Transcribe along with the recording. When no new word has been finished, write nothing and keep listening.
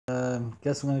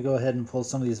guess I'm gonna go ahead and pull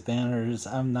some of these banners.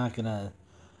 I'm not gonna.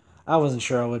 I wasn't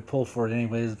sure I would pull for it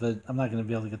anyways, but I'm not gonna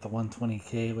be able to get the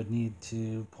 120k. I would need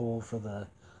to pull for the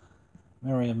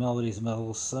Memory of Melodies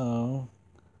medal, so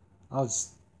I'll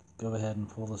just go ahead and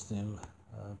pull this new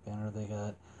banner they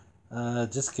got.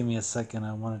 Just give me a second.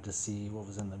 I wanted to see what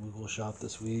was in the Google shop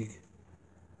this week.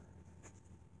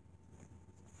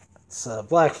 It's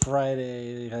Black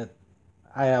Friday.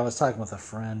 I was talking with a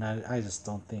friend. I just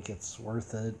don't think it's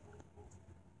worth it.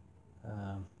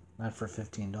 Not for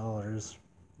 $15.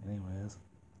 Anyways.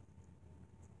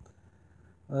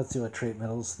 Let's see what trait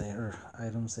medals or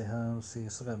items they have. Let's see,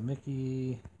 so I got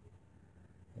Mickey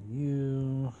and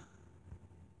you.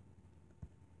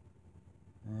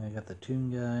 And I got the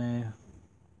Toon Guy.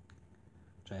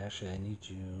 Which I need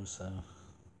you, so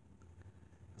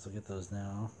guess I'll get those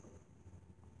now.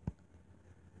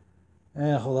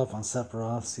 And hold up on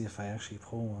Sephiroth, see if I actually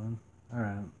pull one.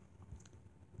 Alright.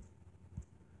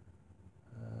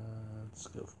 Let's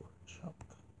go for it. Jump.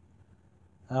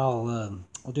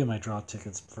 I'll do my draw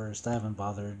tickets first. I haven't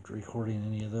bothered recording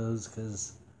any of those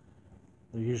because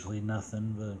they're usually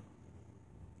nothing, but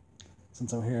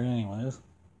since I'm here anyways.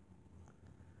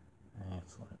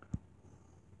 Excellent.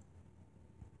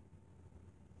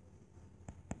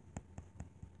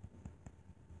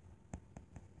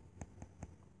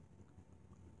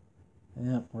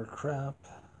 Yep, we're crap.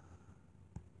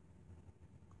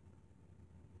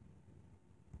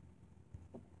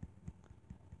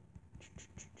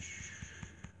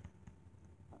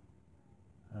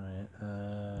 Alright,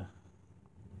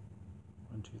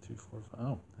 1, 2, 3, 4, 5.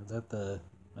 Oh, is that the,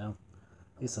 well,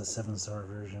 at least a 7-star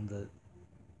version, but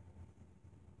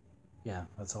yeah,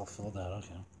 that's all filled out,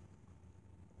 okay.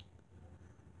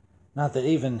 Not that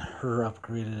even her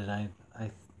upgraded,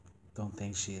 I don't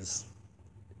think she's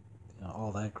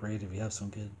all that great if you have some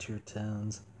good tier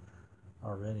 10s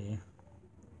already.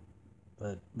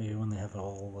 But maybe when they have it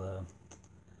all,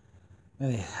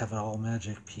 maybe they have it all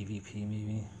magic PvP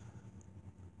maybe.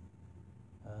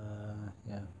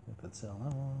 Yeah, I think that's it on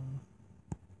that one.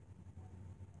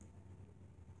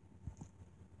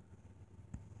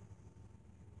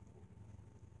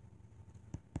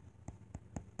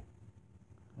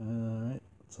 Alright,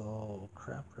 it's all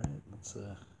crap, right? Let's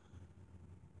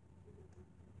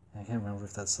I can't remember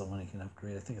if that's the one you can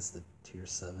upgrade. I think it's the tier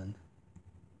 7.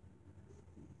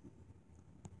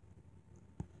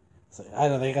 So I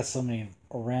don't know, they got so many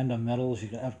random medals you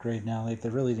can upgrade now. Like they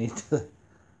really need to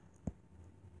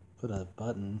put a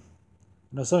button.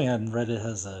 I know somebody on Reddit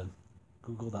has a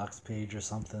Google Docs page or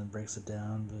something that breaks it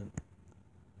down,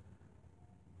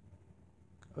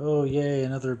 but oh yay,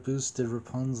 another boosted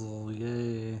Rapunzel,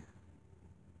 yay.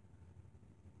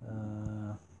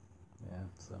 Yeah,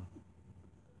 so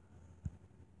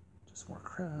just more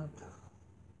crap.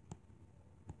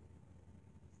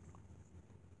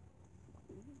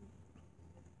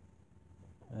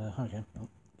 Okay, well,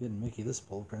 getting Mickey this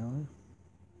pull apparently.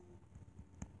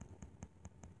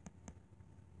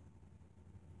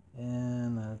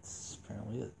 And that's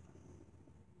apparently it.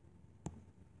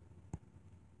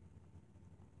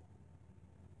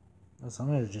 So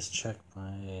I'm gonna just check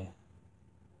my.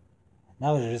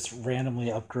 Now they're just randomly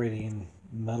upgrading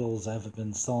metals. I haven't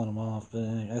been selling them off, but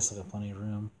I still got plenty of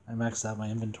room. I maxed out my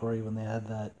inventory when they had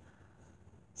that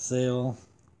sale,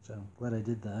 so I'm glad I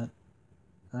did that.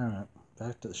 Alright,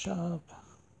 back to the shop.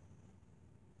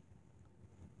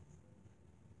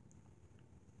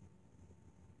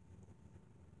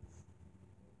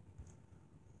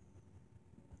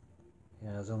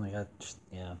 Yeah, I've only got,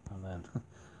 yeah, and then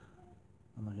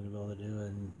I'm not going to be able to do it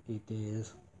in 8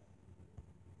 days.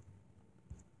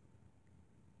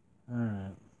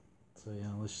 Alright, so yeah,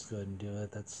 let's just go ahead and do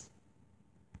it. That's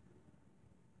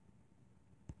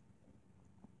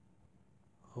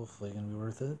hopefully going to be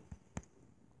worth it.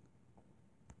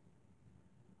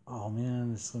 Oh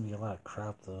man, this is going to be a lot of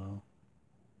crap though.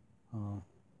 Oh,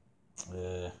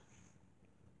 yeah.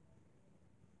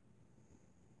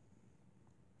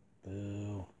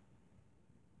 Boo.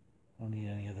 I don't need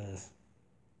any of this.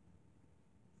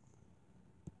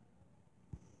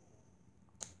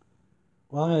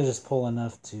 Well, I'm going to just pull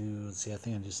enough to, see, I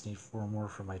think I just need 4 more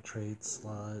for my trade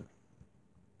slot.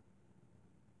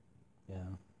 Yeah.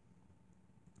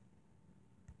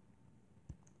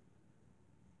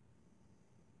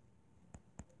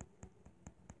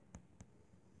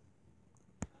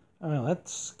 Oh,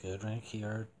 that's good, right? Key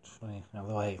art 20.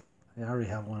 Although I already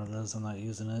have one of those, I'm not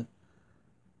using it.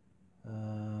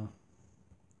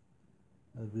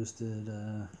 A boosted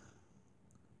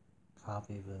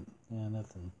copy, but yeah,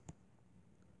 nothing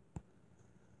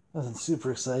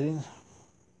super exciting.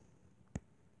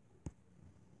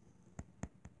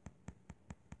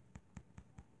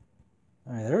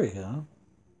 Alright, there we go.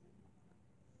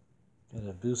 Got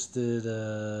a boosted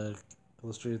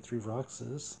illustrated 3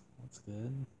 Roxas. That's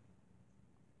good.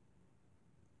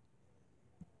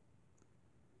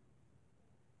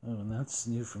 Oh, and that's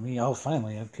new for me. Oh,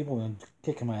 finally, people have been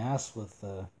kicking my ass with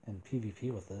in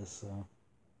PvP with this. So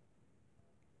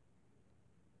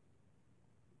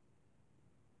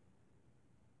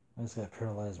I just got to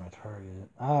paralyze my target.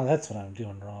 Oh, that's what I'm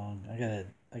doing wrong. I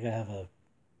gotta have a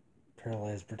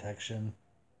paralyzed protection.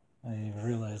 I didn't even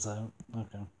realize that.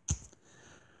 Okay,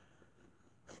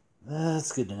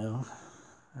 that's good to know.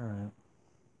 All right.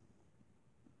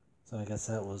 So I guess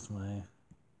that was my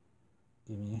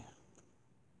gimme.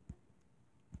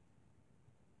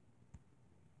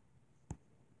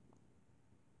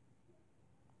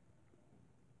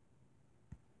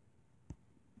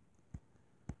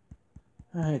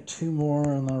 Alright, 2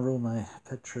 more, and I'll roll my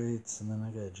pet traits, and then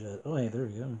I got a jet. Oh, hey, there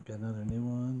we go. Got another new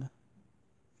one.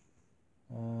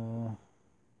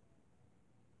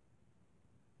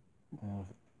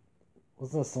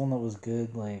 Was this the one that was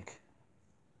good, like,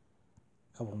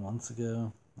 a couple months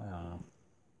ago? I don't know.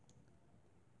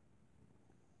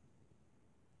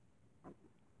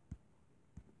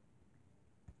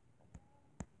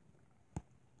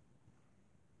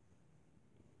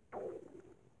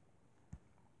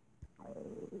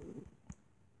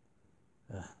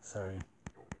 Sorry.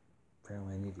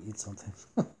 Apparently I need to eat something.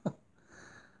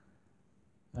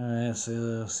 Alright, so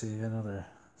let's see, another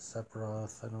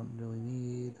Sephiroth I don't really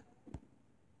need.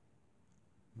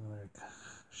 Another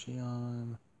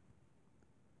Xion.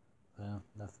 Well,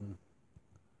 nothing.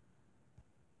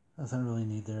 Nothing I really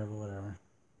need there, but whatever.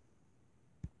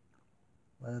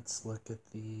 Let's look at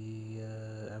the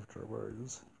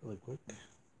afterwards really quick.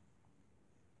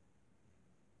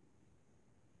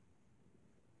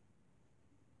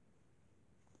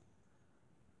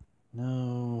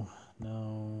 No,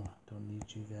 don't need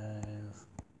you guys.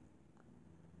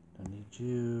 Don't need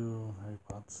you. Harry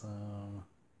Potter.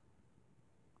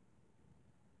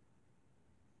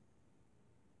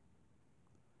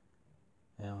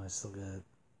 Yeah, I still got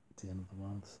the end of the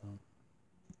month, so.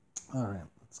 Alright,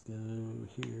 let's go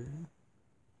here.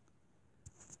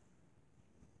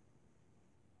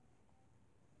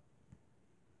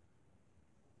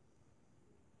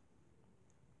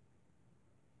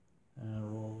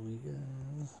 Roll we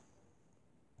guys.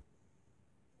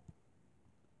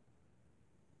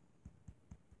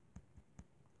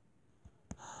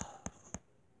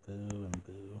 Boo and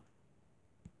boo.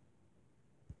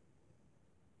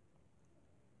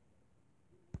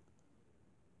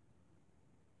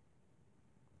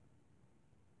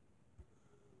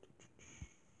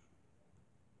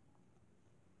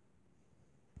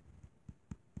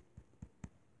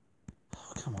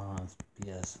 Oh, come on, it's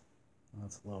BS.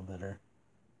 That's a little better.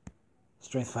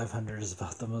 Strength 500 is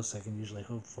about the most I can usually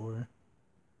hope for.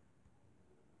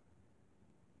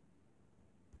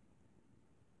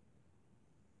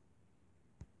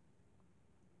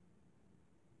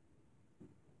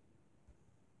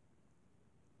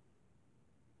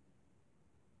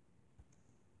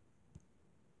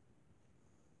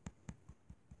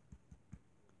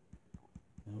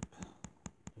 Nope.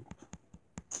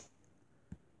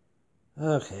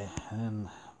 Okay, and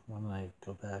why don't I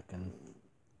go back and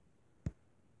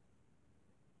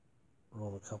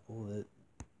roll a couple that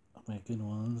my good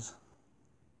ones.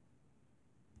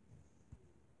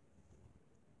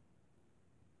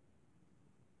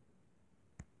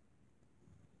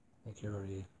 I think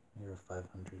you're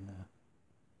 500 now.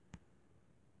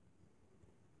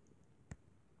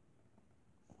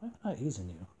 Why am I not using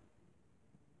you?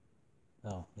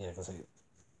 Oh, yeah, because I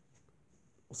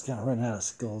was kind of running out of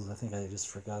skills. I think I just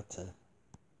forgot to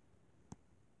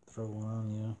throw one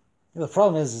on you. Yeah, the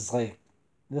problem is like,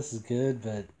 this is good,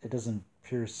 but it doesn't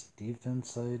pierce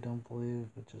defense, I don't believe,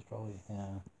 which is probably,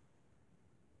 yeah.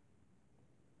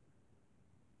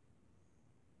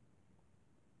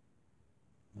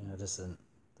 Yeah, it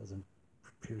doesn't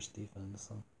pierce defense,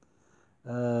 so.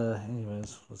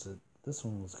 Anyways, was it, this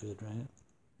one was good, right?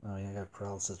 Oh yeah, I got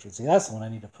paralysis. See, that's the one I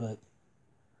need to put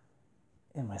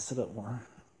in my setup more.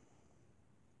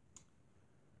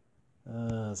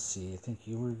 Let's see, I think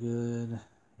you were good.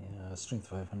 Yeah, strength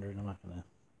 500, I'm not gonna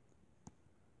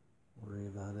worry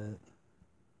about it.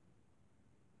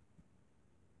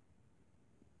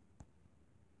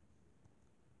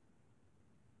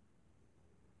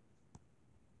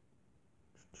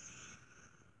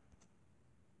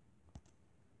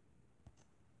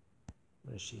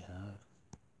 What does she have?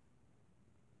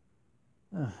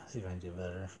 See if I can do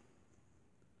better.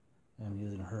 I'm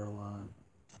using her a lot.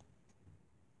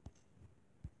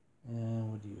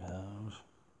 And what do you have?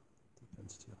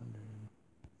 Defense 200.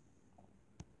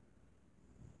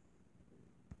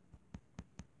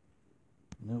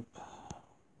 nope.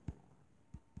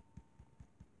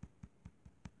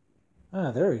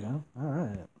 Ah, there we go.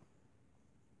 Alright.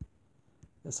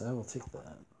 Yes, I will take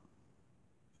that.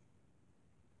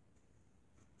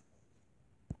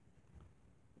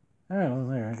 Alright, well,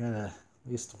 there. I got at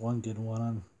least one good one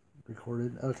on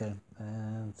recorded. Okay,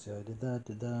 and so I did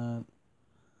that.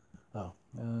 Oh,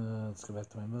 let's go back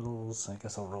to my middles. I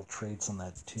guess I'll roll traits on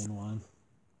that tune one.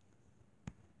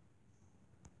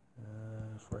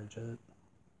 Before I jet.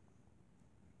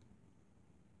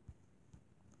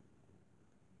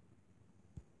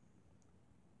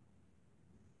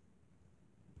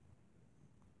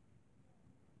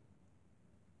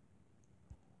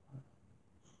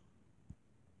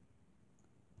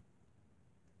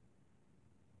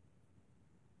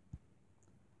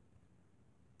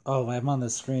 Oh, I'm on the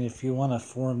screen. If you want to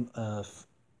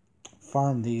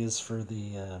farm these for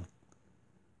the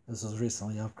this was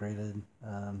recently upgraded.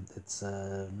 It's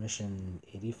mission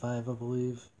 85, I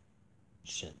believe.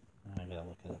 Shit, I gotta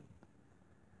look at it.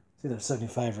 It's either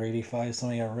 75 or 85.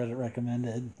 Somebody got Reddit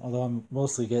recommended. Although I'm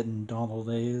mostly getting Donald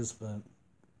A's, but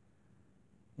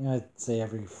I'd say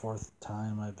every fourth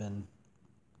time I've been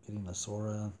getting the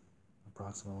Sora,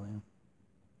 approximately.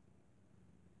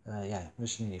 Yeah,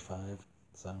 mission 85.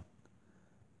 So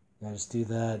yeah, just do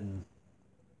that and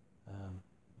um,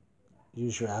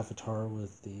 use your avatar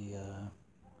with the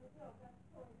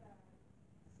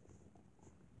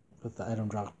item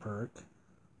drop perk.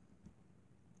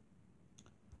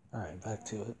 Alright, back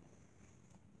to it.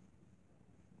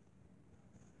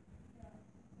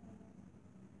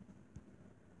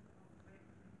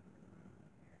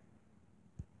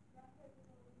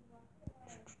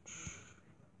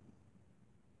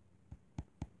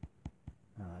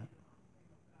 Alright.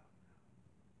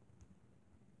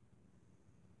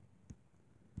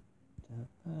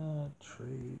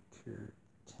 Trade tier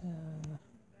 10.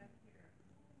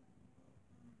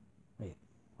 Wait,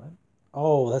 what?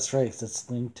 Oh, that's right, it's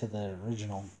linked to the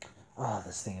original. Ah,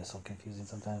 this thing is so confusing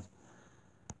sometimes.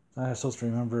 I'm supposed to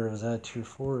remember, was that tier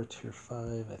 4 or tier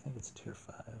 5? I think it's tier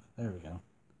 5. There we go.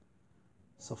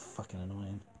 So fucking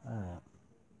annoying. Alright.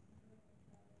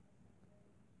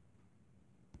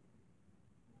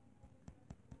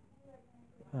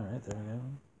 Alright, there we go.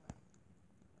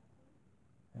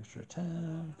 Extra attack.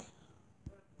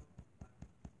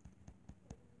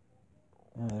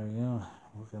 Yeah, there we go.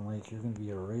 Looking like you're going to be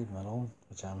a raid medal,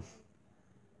 which I'm...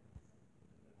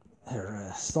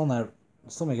 They're still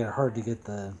making it hard to get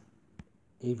the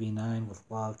AV9 with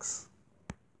locks.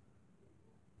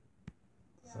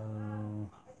 So,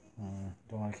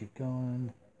 don't want to keep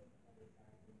going.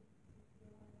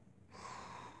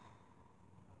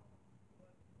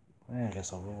 I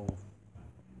guess I'll roll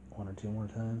one or two more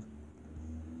times.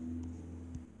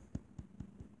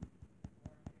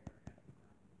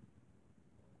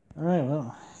 Alright,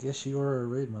 well, I guess you are a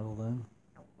raid medal then.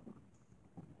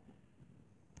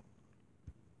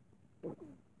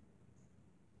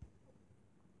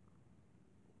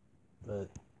 But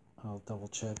I'll double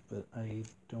check, but I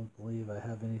don't believe I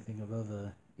have anything above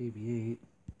a AB8.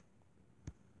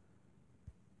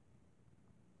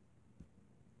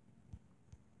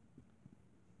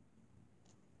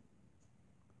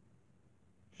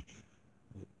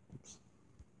 Oops.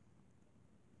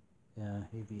 Yeah,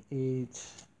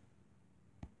 AB8.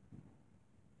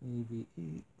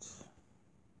 AB8.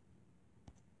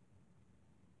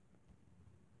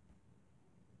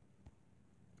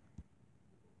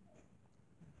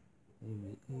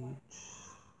 AB8.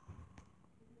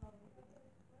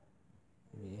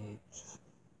 AB8.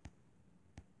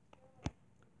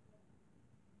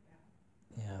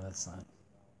 Yeah, that's not.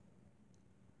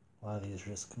 A lot of these are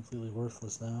just completely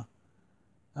worthless now.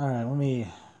 Alright, let me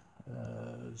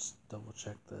just double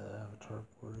check the avatar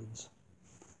boards.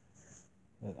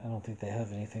 But I don't think they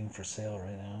have anything for sale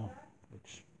right now,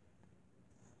 which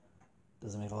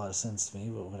doesn't make a lot of sense to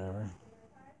me, but whatever.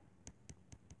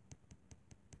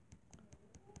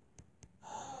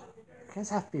 You guys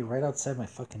have to be right outside my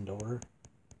fucking door.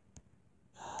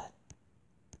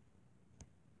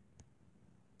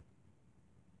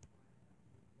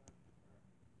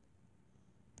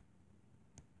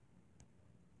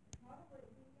 God.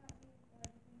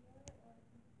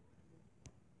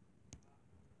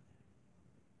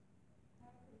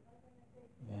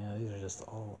 Yeah, these are just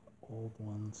all old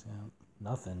ones. Yeah,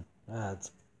 nothing.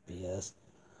 That's BS.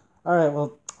 Alright,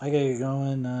 well, I gotta get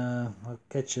going. I'll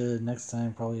catch you next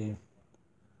time. Probably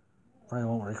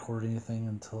won't record anything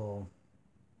until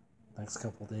next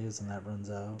couple days, and that runs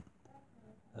out.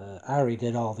 I already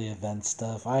did all the event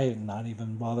stuff. I have not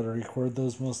even bothered to record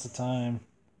those most of the time.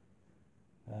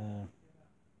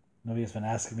 Nobody's been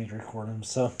asking me to record them,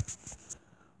 so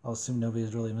I'll assume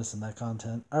nobody's really missing that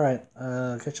content. All right,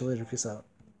 catch you later. Peace out.